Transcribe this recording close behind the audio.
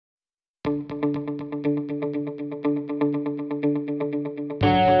We're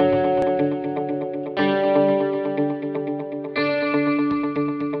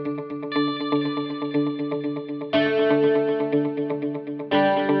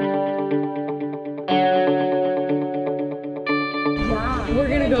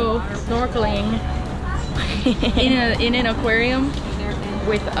gonna go snorkeling in an aquarium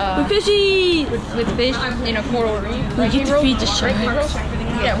with fishy! with fish in a coral reef. We get to feed the sharks.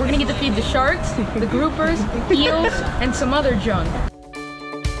 Yeah, we're gonna get to feed the sharks, the groupers, eels, and some other junk.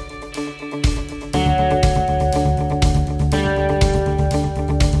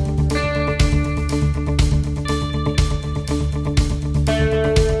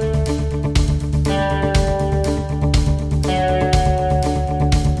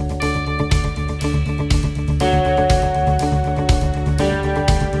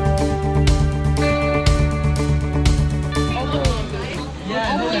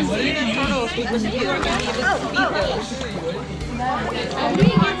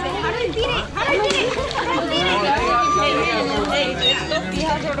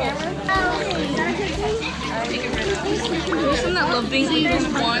 There's some that love binky. There's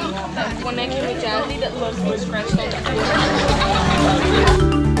one next to me, Jazzy, that loves being scratched on the floor.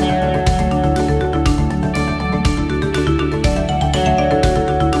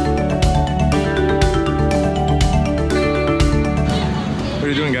 What are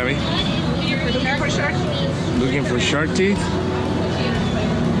you doing, Gabby? Looking for shark teeth. Looking for shark teeth?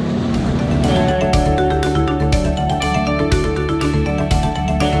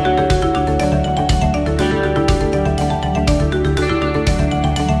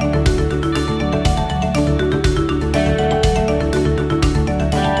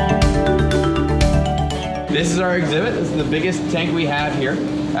 This is our exhibit. This is the biggest tank we have here.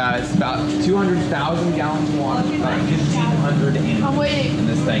 It's about 200,000 gallons of water, about 1,500 in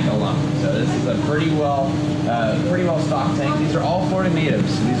this tank alone. So this is a pretty well stocked tank. These are all Florida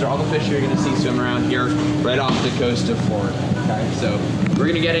natives. These are all the fish you're going to see swim around here, right off the coast of Florida. Okay, so we're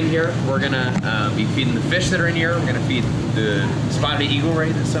going to get in here. We're going to be feeding the fish that are in here. We're going to feed the spotted eagle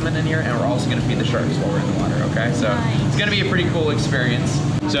ray that's swimming in here, and we're also going to feed the sharks while we're in the water. Okay, so it's going to be a pretty cool experience.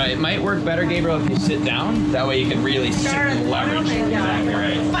 So it might work better, Gabriel, if you sit down. That way you can really sit and leverage. Exactly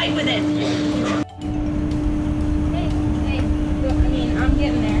right. Fight with it. Hey, look, I mean, I'm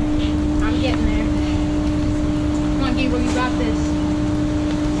getting there. I'm getting there. Come on, Gabriel, you got this.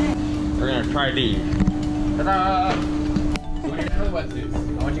 We're gonna try these. Ta-da! So we're gonna try the wetsuits.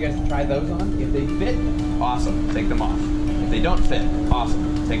 I want you guys to try those on. If they fit, awesome, take them off. If they don't fit,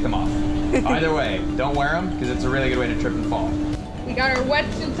 awesome, take them off. Either way, don't wear them because it's a really good way to trip and fall. We got our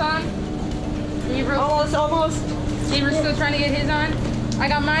wetsuits on. Gabriel's Almost. Gabriel's still trying to get his on. I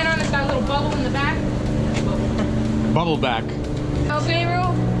got mine on. It's got a little bubble in the back. Bubble back. Help,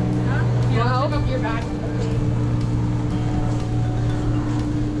 Gabriel? Huh? Yeah, help up your back.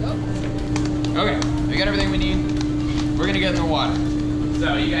 Okay, we got everything we need. We're gonna get in the water.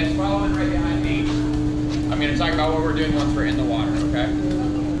 So you guys follow in right behind me. I'm gonna talk about what we're doing once we're in the water, okay?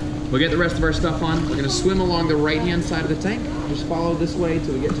 We'll get the rest of our stuff on. We're gonna swim along the right-hand side of the tank. Just follow this way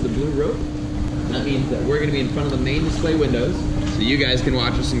till we get to the blue rope. And that means that we're gonna be in front of the main display windows, so you guys can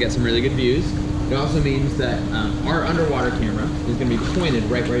watch us and get some really good views. It also means that our underwater camera is gonna be pointed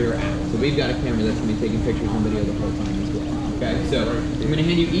right where you're at. So we've got a camera that's gonna be taking pictures and video the whole time as well. Okay, so I'm gonna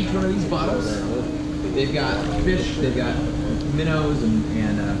hand you each one of these bottles. They've got fish, they've got minnows and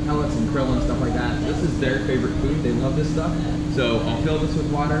pellets and krill and stuff like that. This is their favorite food. They love this stuff. So I'll fill this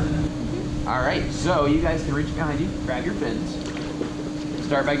with water. All right, so you guys can reach behind you, grab your fins.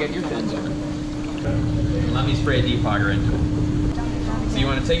 Start by getting your fins on. And let me spray a defogger into it. So you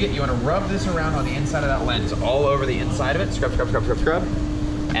want to take it, you want to rub this around on the inside of that lens, all over the inside of it. Scrub, scrub, scrub, scrub, scrub.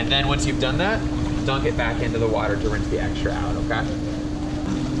 And then once you've done that, dunk it back into the water to rinse the extra out, okay?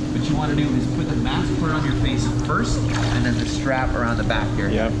 What you want to do is put the mask part on your face first, and then the strap around the back here.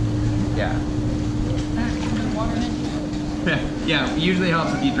 Yep. Yeah. Yeah, usually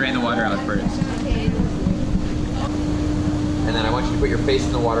helps if you drain the water out first. And then I want you to put your face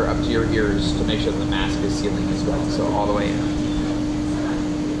in the water up to your ears to make sure that the mask is sealing as well. So all the way in.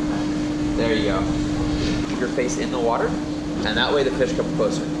 There you go. Keep your face in the water, and that way the fish come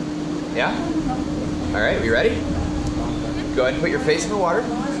closer. Yeah? All right, we ready? Go ahead and put your face in the water.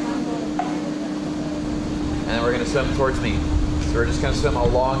 And then we're gonna swim towards me. So we're just gonna swim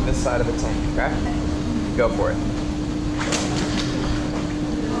along this side of the tank, okay? Go for it.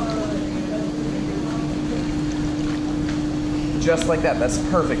 Just like that. That's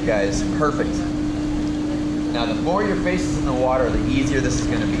perfect, guys. Perfect. Now, the more your face is in the water, the easier this is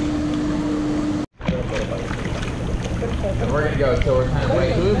going to be. And we're going to go until we're kind of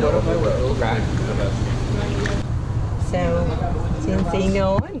like, of the road, okay? So, since they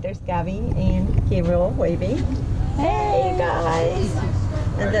know, there's Gabby and Gabriel waving. Hey, you guys!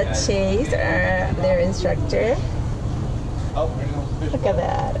 And the Chase are their instructor. Look at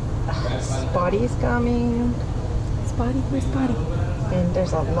that. Spotty's coming. Spotty, where's Spotty? And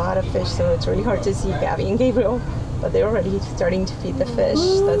there's a lot of fish, so it's really hard to see Gabby and Gabriel. But they're already starting to feed the fish.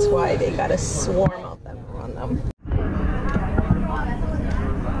 That's why they got a swarm of them around them.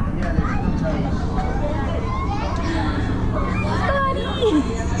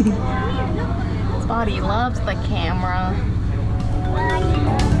 Spotty loves the camera.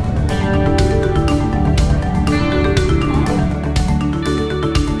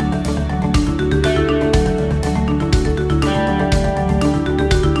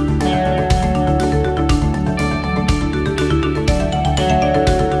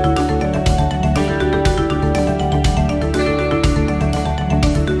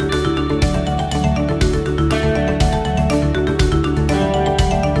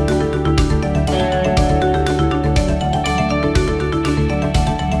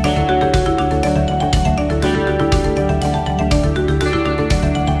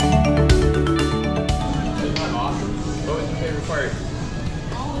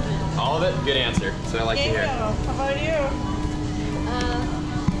 All of it? Good answer. So I like to hear. How about you?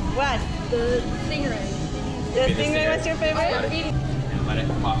 What? The stingray. The stingray was your favorite? And let it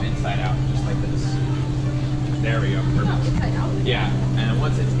pop inside out, just like this. There we go. Perfect. Inside out? Yeah, and then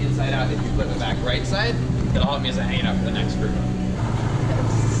once it's inside out, if you flip it back right side, it'll help me as I hang it up for the next group.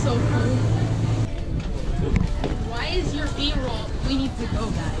 That's so cool. Why is your B-roll? We need to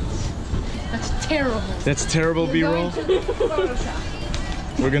go, guys. That's terrible. That's terrible B-roll. Photoshop.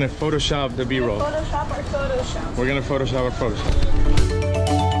 We're gonna Photoshop the B-roll. Photoshop or Photoshop? We're gonna Photoshop or Photoshop.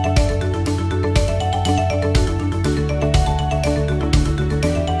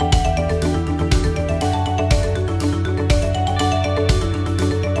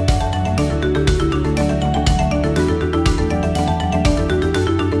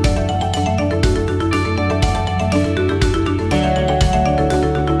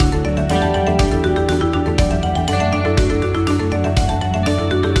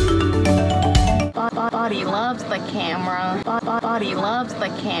 Spotty loves the camera. Spotty loves the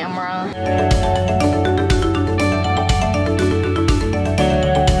camera.